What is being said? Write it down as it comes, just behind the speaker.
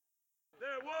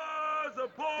was a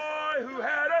boy who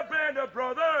had a band of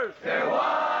brothers. There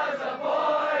was a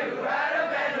boy who had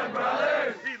a band of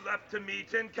brothers. He left to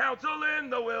meet in council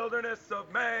in the wilderness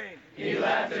of Maine. He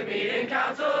left to meet in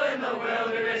council in the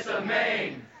wilderness of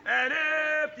Maine. And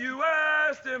if you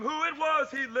asked him who it was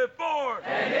he lived for,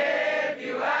 And if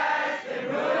you asked him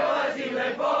who it was he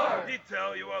lived for, he'd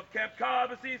tell you of Camp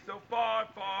Cobbossee so far,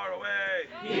 far away.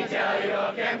 he'd tell you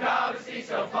of Camp Cobbossee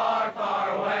so far,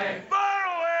 far away. Far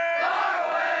away! Far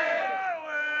away! Far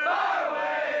away! Far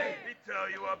away! He'd tell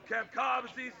you of Camp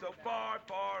Cobbossee so far,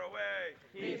 far away.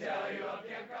 He'd tell you of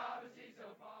Camp Cobbossee so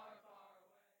far, far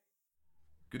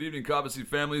away. Good evening, Cobbossee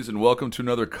families, and welcome to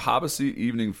another Cobbossee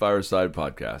Evening Fireside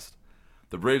podcast.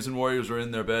 The Braves and Warriors are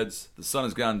in their beds, the sun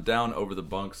has gone down over the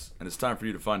bunks, and it's time for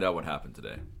you to find out what happened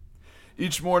today.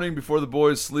 Each morning, before the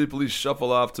boys sleepily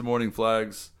shuffle off to morning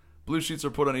flags, blue sheets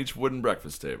are put on each wooden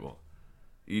breakfast table.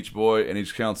 Each boy and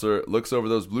each counselor looks over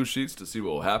those blue sheets to see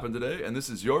what will happen today, and this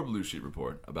is your blue sheet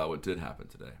report about what did happen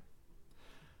today.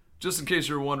 Just in case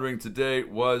you're wondering, today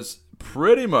was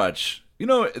pretty much, you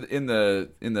know, in the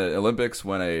Olympics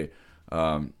when a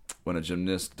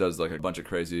gymnast does like a bunch of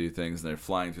crazy things and they're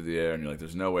flying through the air and you're like,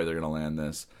 there's no way they're going to land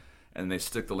this, and they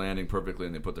stick the landing perfectly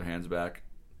and they put their hands back.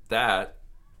 That,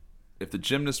 if the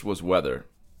gymnast was weather,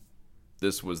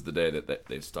 this was the day that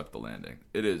they stuck the landing.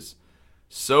 It is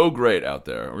so great out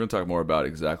there. We're going to talk more about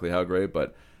exactly how great,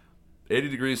 but 80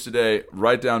 degrees today,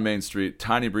 right down Main Street,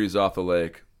 tiny breeze off the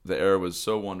lake. The air was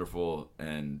so wonderful,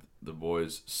 and the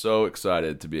boys so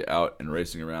excited to be out and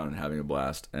racing around and having a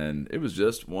blast. And it was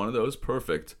just one of those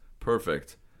perfect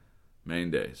Maine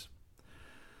days.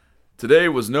 Today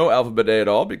was no alphabet day at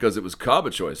all because it was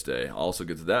Cobbachoice day. I'll also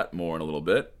get to that more in a little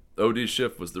bit. OD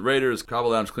shift was the Raiders. Cobble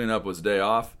Lounge cleanup was day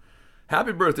off.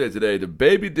 Happy birthday today to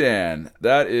Baby Dan.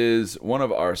 That is one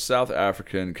of our South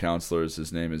African counselors.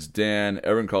 His name is Dan.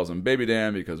 Everyone calls him Baby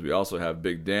Dan because we also have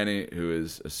Big Danny, who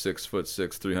is a 6'6",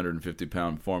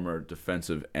 350-pound former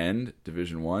defensive end,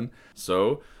 Division I.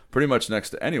 So pretty much next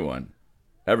to anyone,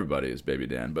 everybody is Baby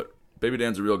Dan. But Baby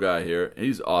Dan's a real guy here.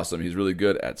 He's awesome. He's really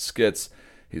good at skits.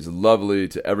 He's lovely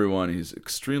to everyone. He's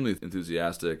extremely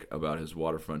enthusiastic about his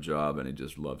waterfront job, and he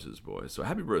just loves his boys. So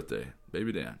happy birthday,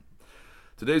 Baby Dan.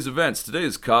 Today's events. Today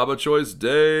is Cobbachoice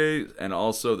Day, and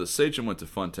also the Sachem went to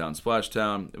Funtown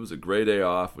Splashtown. It was a great day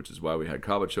off, which is why we had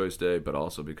Cobbachoice Day, but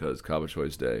also because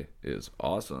Cobbachoice Day is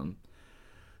awesome.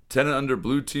 10 and under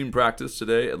blue team practice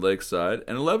today at Lakeside,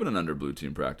 and 11 and under blue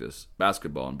team practice,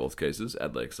 basketball in both cases,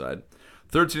 at Lakeside.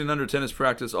 13 and under tennis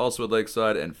practice also at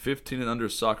Lakeside, and 15 and under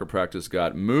soccer practice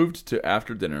got moved to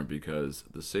after dinner because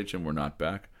the Sachem were not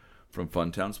back from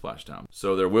Funtown Splashtown.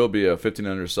 So there will be a 15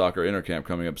 under soccer intercamp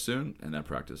coming up soon, and that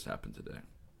practice happened today.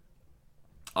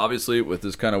 Obviously, with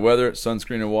this kind of weather,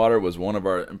 sunscreen and water was one of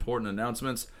our important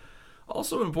announcements.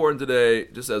 Also important today,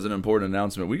 just as an important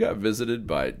announcement, we got visited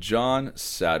by John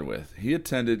Sadwith. He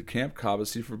attended Camp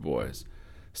Cobbossee for Boys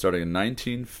starting in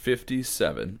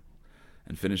 1957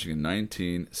 and finishing in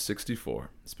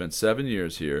 1964. Spent 7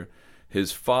 years here.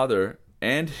 His father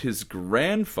and his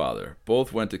grandfather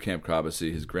both went to Camp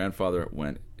Cobbossee. His grandfather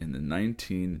went in the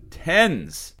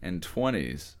 1910s and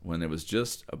 20s when there was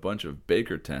just a bunch of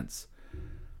Baker tents,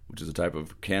 which is a type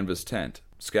of canvas tent,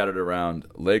 scattered around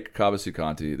Lake Cobbossee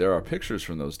County. There are pictures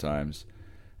from those times.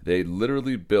 They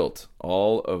literally built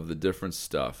all of the different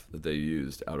stuff that they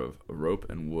used out of rope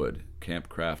and wood,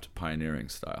 campcraft pioneering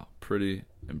style. Pretty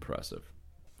impressive.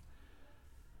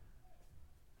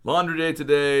 Laundry day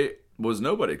today was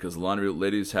nobody because the laundry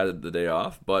ladies had the day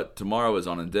off, but tomorrow is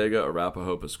Onondaga,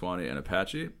 Arapaho, Pasquaney, and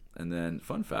Apache. And then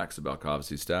fun facts about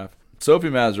Cobbossee staff. Sophie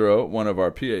Mazereau, one of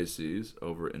our PACs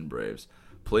over in Braves,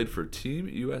 played for Team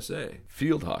USA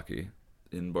field hockey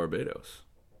in Barbados.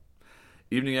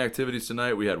 Evening activities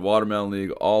tonight, we had Watermelon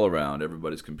League all around.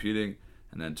 Everybody's competing.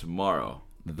 And then tomorrow,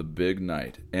 the big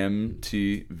night,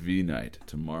 MTV night,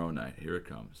 tomorrow night. Here it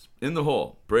comes. In the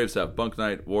hole, Braves have bunk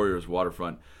night, Warriors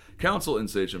waterfront, Council and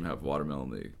Sachem have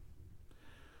Watermelon League.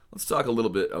 Let's talk a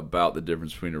little bit about the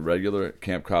difference between a regular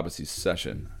Camp Cobbossee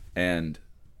session and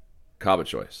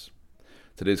Cobbachoice.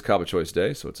 Today's Cobbachoice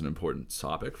Day, so it's an important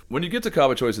topic. When you get to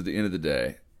Cobbachoice at the end of the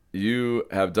day, you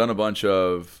have done a bunch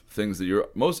of things that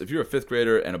if you're a fifth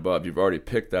grader and above, you've already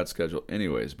picked that schedule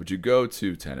anyways, but you go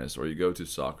to tennis or you go to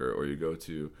soccer or you go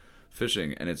to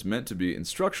fishing, and it's meant to be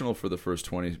instructional for the first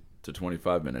 20 to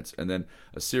 25 minutes, and then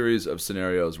a series of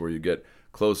scenarios where you get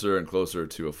closer and closer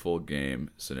to a full game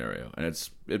scenario. And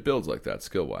it builds like that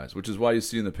skill-wise, which is why you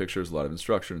see in the pictures a lot of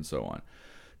instruction and so on.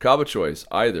 Cobbachoice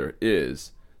either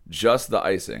is just the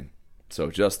icing, so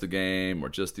just the game or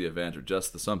just the event or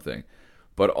just the something,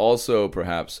 but also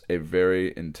perhaps a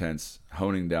very intense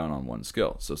honing down on one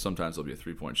skill. So sometimes it'll be a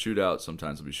 3-point shootout,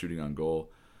 sometimes it'll be shooting on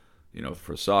goal,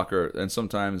 for soccer, and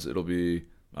sometimes it'll be,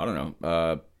 I don't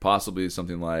know, possibly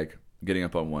something like getting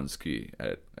up on one ski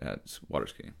at water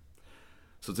skiing.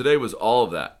 So today was all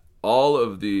of that, all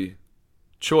of the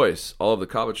choice, all of the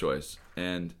Cobbachoice,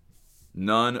 and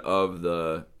none of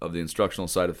the instructional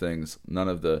side of things, none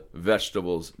of the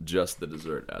vegetables, just the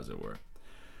dessert, as it were.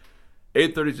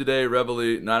 8:30 today,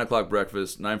 reveille, 9 o'clock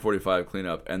breakfast, 9:45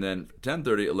 cleanup, and then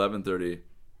 10:30, 11:30,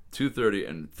 2:30,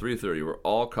 and 3:30 were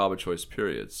all Cobbachoice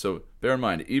periods. So bear in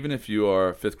mind, even if you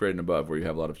are 5th grade and above, where you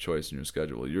have a lot of choice in your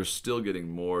schedule, you're still getting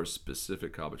more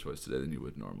specific Cobbachoice today than you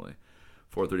would normally.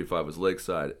 4:35 was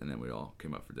Lakeside, and then we all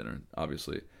came up for dinner,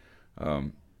 obviously.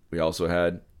 We also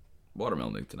had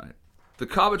Watermelon League tonight. The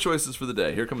Cobbachoices for the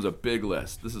day. Here comes a big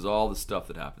list. This is all the stuff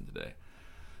that happened today.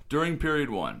 During period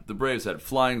 1, the Braves had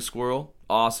Flying Squirrel,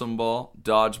 Awesome Ball,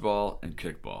 Dodgeball, and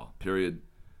Kickball. Period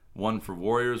 1 for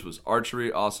Warriors was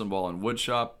Archery, Awesome Ball, and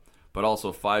Woodshop, but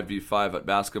also 5v5 at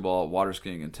basketball, water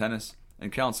skiing, and tennis.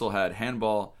 And Council had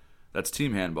Handball, that's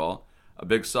team handball, a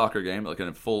big soccer game, like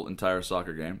a full entire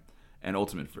soccer game, and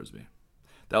Ultimate Frisbee.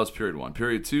 That was period 1.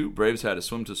 Period 2, Braves had a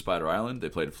swim to Spider Island. They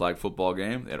played a flag football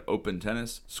game. They had open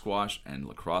tennis, squash, and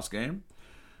lacrosse game.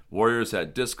 Warriors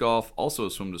had disc golf, also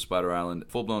a swim to Spider Island,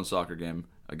 full-blown soccer game,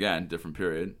 again, different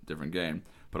period, different game,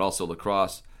 but also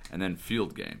lacrosse, and then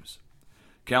field games.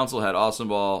 Council had Awesome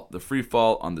Ball, the free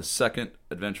fall on the second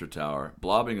Adventure Tower,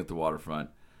 blobbing at the waterfront,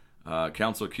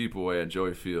 Council keep away at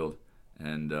Joey Field,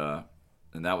 and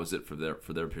that was it for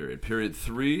their period. Period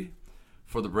 3,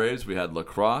 for the Braves, we had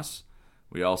lacrosse.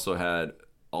 We also had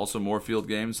more field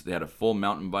games. They had a full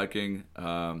mountain biking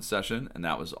session, and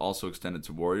that was also extended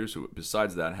to Warriors, who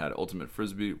besides that had Ultimate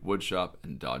Frisbee, Woodshop,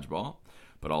 and Dodgeball,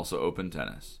 but also open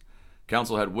tennis.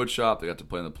 Council had Woodshop. They got to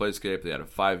play in the Playscape. They had a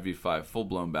 5v5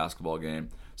 full-blown basketball game,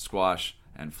 squash,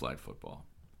 and flag football.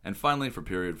 And finally, for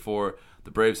period 4,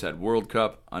 the Braves had World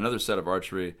Cup, another set of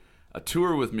archery, a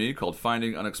tour with me called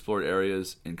Finding Unexplored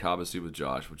Areas in Cobbossee with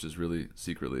Josh, which is really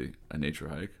secretly a nature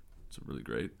hike. It's really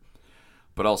great.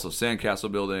 But also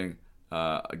sandcastle building,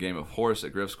 a game of horse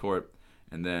at Griff's Court,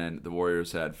 and then the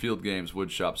Warriors had field games,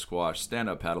 woodshop, squash,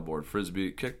 stand-up paddleboard,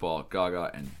 frisbee, kickball, gaga,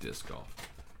 and disc golf.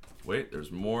 Wait,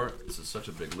 there's more. This is such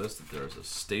a big list that there's a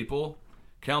staple.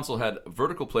 Council had a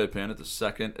vertical playpen at the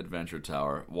second Adventure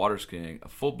Tower, water skiing, a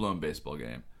full-blown baseball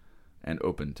game, and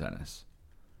open tennis.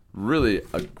 Really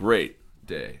a great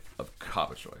day of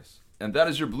Cobbachoice. And that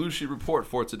is your Blue Sheet Report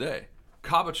for today.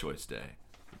 Cobbachoice Day,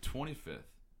 the 25th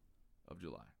of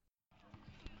July.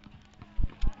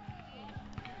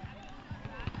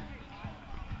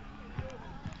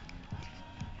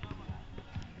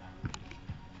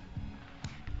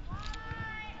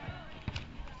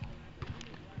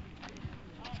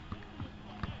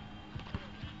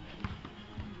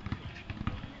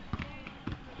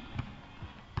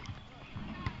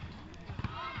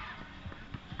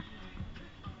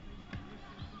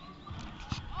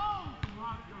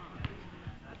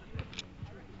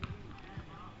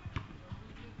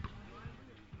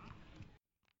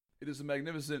 It is a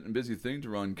magnificent and busy thing to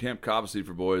run Camp Cobbossee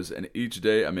for boys, and each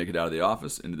day I make it out of the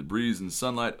office into the breeze and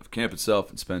sunlight of camp itself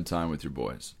and spend time with your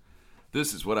boys.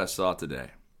 This is what I saw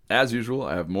today. As usual,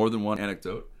 I have more than one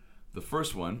anecdote. The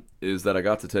first one is that I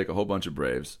got to take a whole bunch of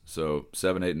Braves, so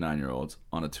 7, 8, and 9-year-olds,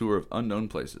 on a tour of unknown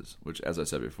places, which, as I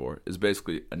said before, is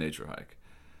basically a nature hike.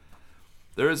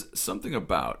 There is something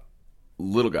about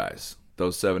little guys,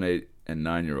 those 7, 8, and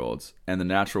 9-year-olds, and the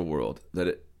natural world that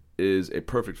it is a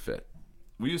perfect fit.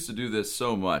 We used to do this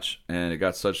so much, and it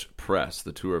got such press,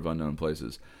 the tour of unknown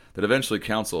places, that eventually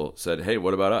Council said, hey,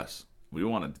 what about us? We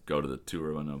want to go to the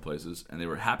tour of unknown places, and they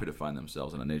were happy to find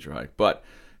themselves on a nature hike. But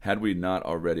had we not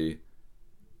already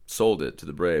sold it to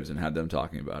the Braves and had them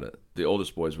talking about it, the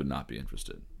oldest boys would not be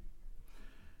interested.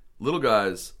 Little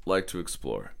guys like to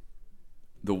explore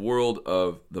the world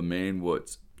of the Maine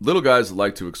woods. Little guys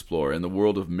like to explore, and the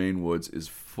world of Maine woods is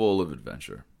full of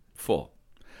adventure. Full.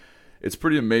 It's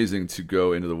pretty amazing to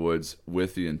go into the woods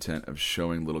with the intent of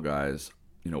showing little guys,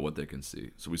 what they can see.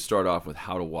 So we start off with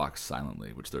how to walk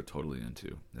silently, which they're totally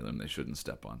into. They shouldn't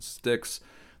step on sticks.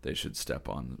 They should step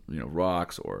on,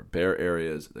 rocks or bare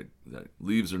areas. That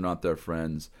leaves are not their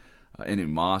friends. Any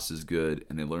moss is good,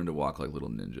 and they learn to walk like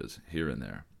little ninjas here and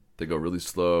there. They go really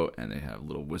slow, and they have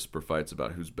little whisper fights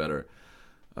about who's better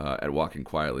at walking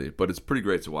quietly. But it's pretty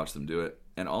great to watch them do it.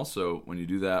 And also, when you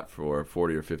do that for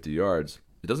 40 or 50 yards,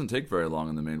 it doesn't take very long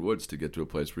in the Maine woods to get to a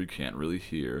place where you can't really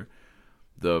hear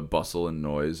the bustle and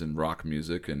noise and rock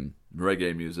music and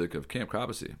reggae music of Camp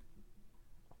Cobbossee.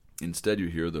 Instead, you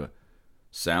hear the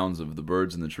sounds of the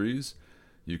birds in the trees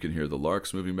You can hear the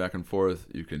larks moving back and forth.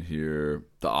 You can hear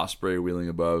the osprey wheeling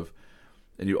above.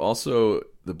 And you also,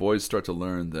 the boys start to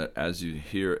learn that as you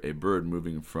hear a bird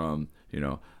moving from,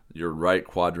 your right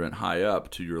quadrant high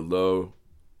up to your low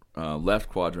left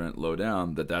quadrant low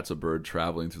down, that's a bird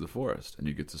traveling through the forest. And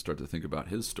you get to start to think about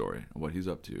his story, what he's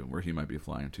up to, where he might be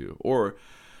flying to. Or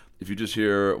if you just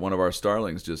hear one of our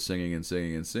starlings just singing and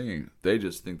singing and singing, they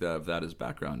just think that of that as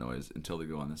background noise until they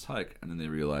go on this hike, and then they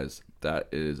realize that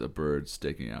is a bird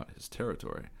staking out his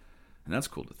territory. And that's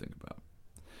cool to think about.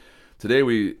 Today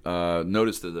we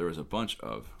noticed that there was a bunch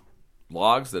of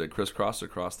logs that had crisscrossed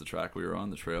across the track we were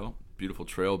on, the trail. Beautiful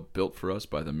trail built for us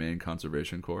by the Maine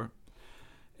Conservation Corps.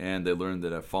 And they learned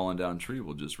that a fallen down tree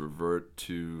will just revert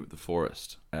to the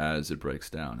forest as it breaks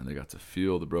down. And they got to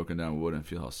feel the broken down wood and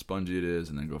feel how spongy it is,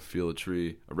 and then go feel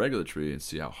a regular tree, and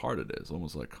see how hard it is,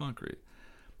 almost like concrete.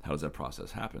 How does that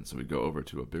process happen? So we go over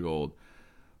to a big old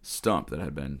stump that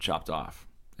had been chopped off,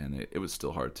 and it was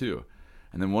still hard too.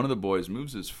 And then one of the boys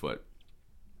moves his foot,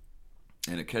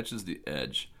 and it catches the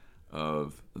edge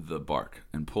of the bark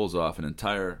and pulls off an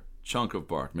entire chunk of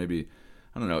bark, maybe,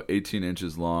 18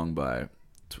 inches long by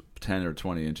 10 or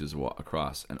 20 inches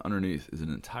across, and underneath is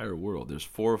an entire world. There's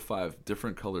 4 or 5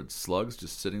 different colored slugs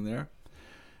just sitting there,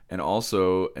 and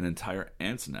also an entire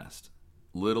ant's nest,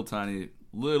 little tiny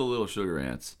little sugar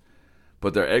ants,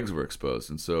 but their eggs were exposed.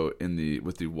 And so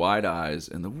with the wide eyes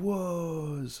and the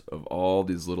whoas of all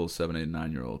these little 7, 8,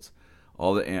 9-year-olds,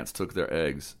 all the ants took their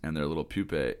eggs and their little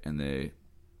pupae, and they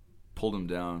pulled them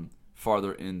down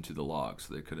farther into the log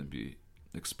so they couldn't be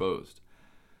exposed.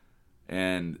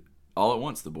 And all at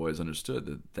once, the boys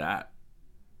understood that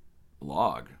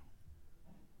log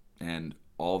and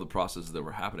all the processes that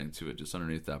were happening to it just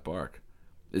underneath that bark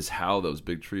is how those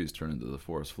big trees turn into the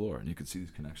forest floor. And you could see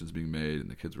these connections being made, and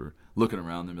the kids were looking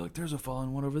around and be like, there's a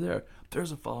fallen one over there.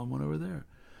 There's a fallen one over there.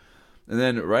 And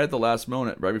then right at the last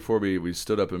moment, right before we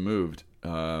stood up and moved,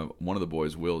 one of the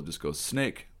boys, Will, just goes,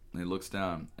 snake. And he looks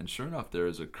down, and sure enough, there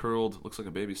is a curled, looks like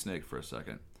a baby snake for a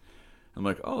second. I'm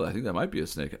like, oh, I think that might be a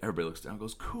snake. Everybody looks down and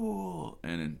goes, cool.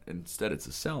 And instead, it's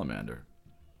a salamander.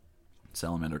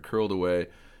 Salamander curled away,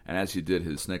 and as he did,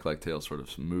 his snake-like tail sort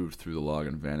of moved through the log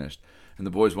and vanished. And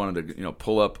the boys wanted to,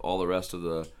 pull up all the rest of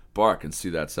the bark and see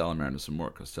that salamander some more,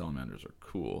 because salamanders are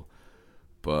cool.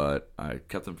 But I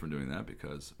kept them from doing that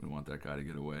because we want that guy to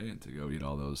get away and to go eat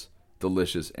all those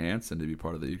delicious ants and to be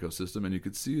part of the ecosystem. And you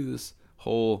could see this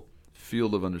whole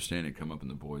field of understanding come up in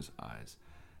the boys' eyes.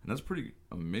 And that's pretty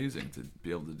amazing to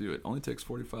be able to do. It only takes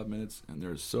 45 minutes, and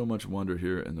there's so much wonder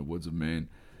here in the woods of Maine,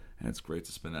 and it's great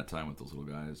to spend that time with those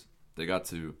little guys. They got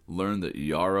to learn that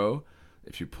yarrow,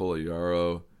 if you pull a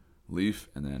yarrow leaf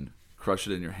and then crush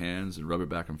it in your hands and rub it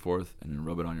back and forth and then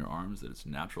rub it on your arms, that it's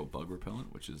natural bug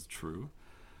repellent, which is true.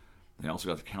 They also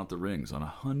got to count the rings on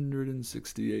a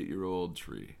 168-year-old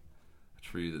tree, a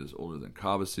tree that is older than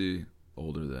Cobbossee,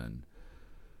 older than,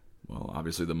 well,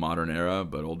 obviously the modern era,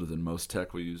 but older than most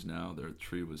tech we use now. Their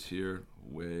tree was here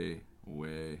way,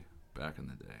 way back in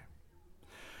the day.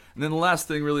 And then the last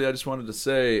thing really I just wanted to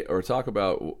say or talk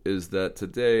about is that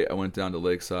today I went down to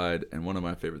Lakeside, and one of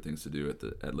my favorite things to do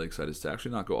at Lakeside is to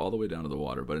actually not go all the way down to the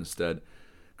water, but instead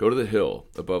go to the hill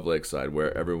above Lakeside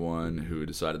where everyone who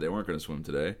decided they weren't going to swim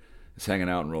today is hanging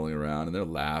out and rolling around, and they're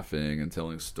laughing and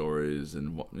telling stories,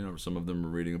 and some of them are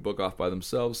reading a book off by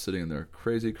themselves, sitting in their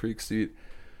crazy creek seat.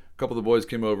 A couple of the boys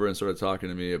came over and started talking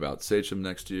to me about Sachem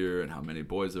next year and how many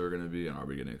boys there were going to be and are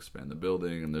we going to expand the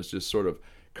building, and there's just sort of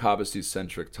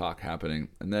Cobbossee-centric talk happening.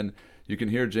 And then you can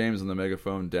hear James on the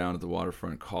megaphone down at the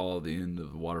waterfront call the end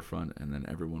of the waterfront, and then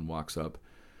everyone walks up.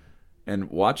 And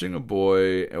watching a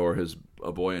boy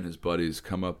and his buddies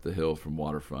come up the hill from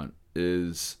waterfront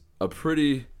is a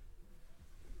pretty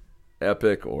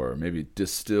epic or maybe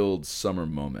distilled summer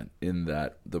moment, in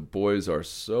that the boys are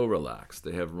so relaxed.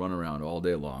 They have run around all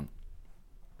day long,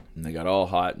 and they got all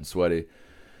hot and sweaty,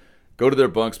 go to their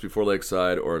bunks before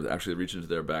Lakeside, or actually reach into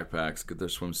their backpacks, get their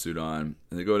swimsuit on,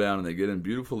 and they go down and they get in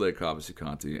beautiful Lake Cobbossee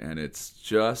County, and it's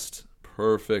just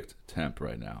perfect temp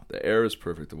right now. The air is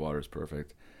perfect, the water is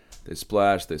perfect. They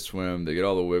splash, they swim, they get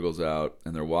all the wiggles out,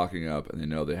 and they're walking up, and they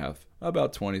know they have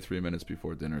about 23 minutes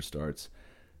before dinner starts.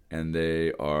 And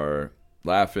they are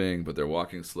laughing, but they're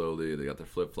walking slowly. They got their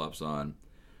flip-flops on.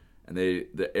 And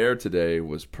the air today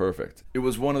was perfect. It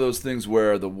was one of those things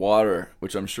where the water,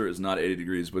 which I'm sure is not 80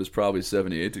 degrees, but it's probably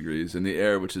 78 degrees, and the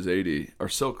air, which is 80, are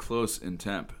so close in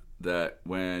temp that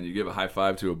when you give a high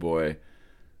five to a boy,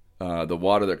 the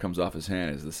water that comes off his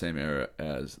hand is the same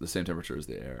temperature as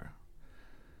the air.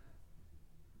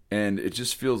 And it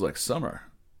just feels like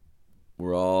summer.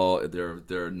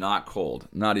 They're not cold,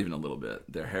 not even a little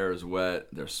bit. Their hair is wet.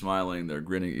 They're smiling. They're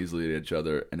grinning easily at each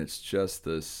other, and it's just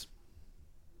this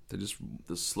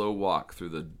slow walk through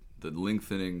the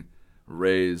lengthening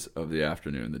rays of the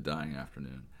afternoon, the dying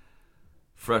afternoon.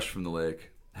 Fresh from the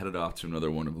lake, headed off to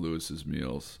another one of Lewis's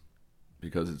meals,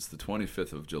 because it's the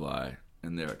 25th of July,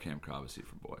 and they're at Camp Cobbossee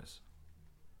for boys.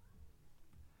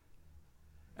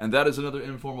 And that is another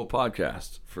informal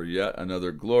podcast for yet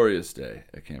another glorious day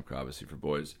at Camp Cobbossee for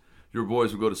boys. Your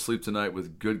boys will go to sleep tonight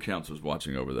with good counselors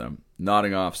watching over them,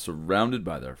 nodding off, surrounded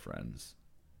by their friends.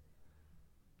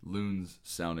 Loons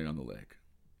sounding on the lake.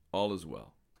 All is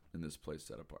well in this place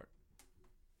set apart.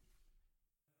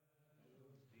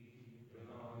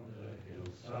 On the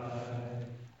hillside,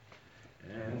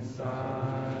 and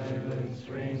silence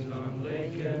reigns on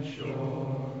lake and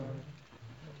shore.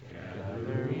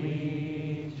 Gather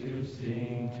we to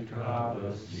sing to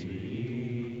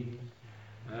Cobbossee,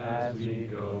 as we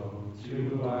go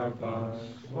to our bunks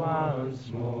once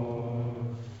more.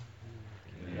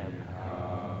 Dear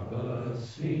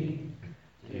Cobbossee,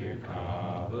 dear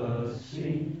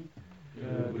Cobbossee,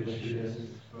 good wishes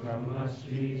from us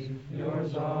be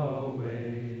yours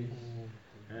always,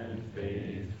 and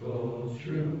faithful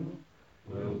true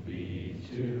will be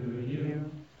to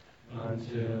you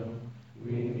until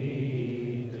we meet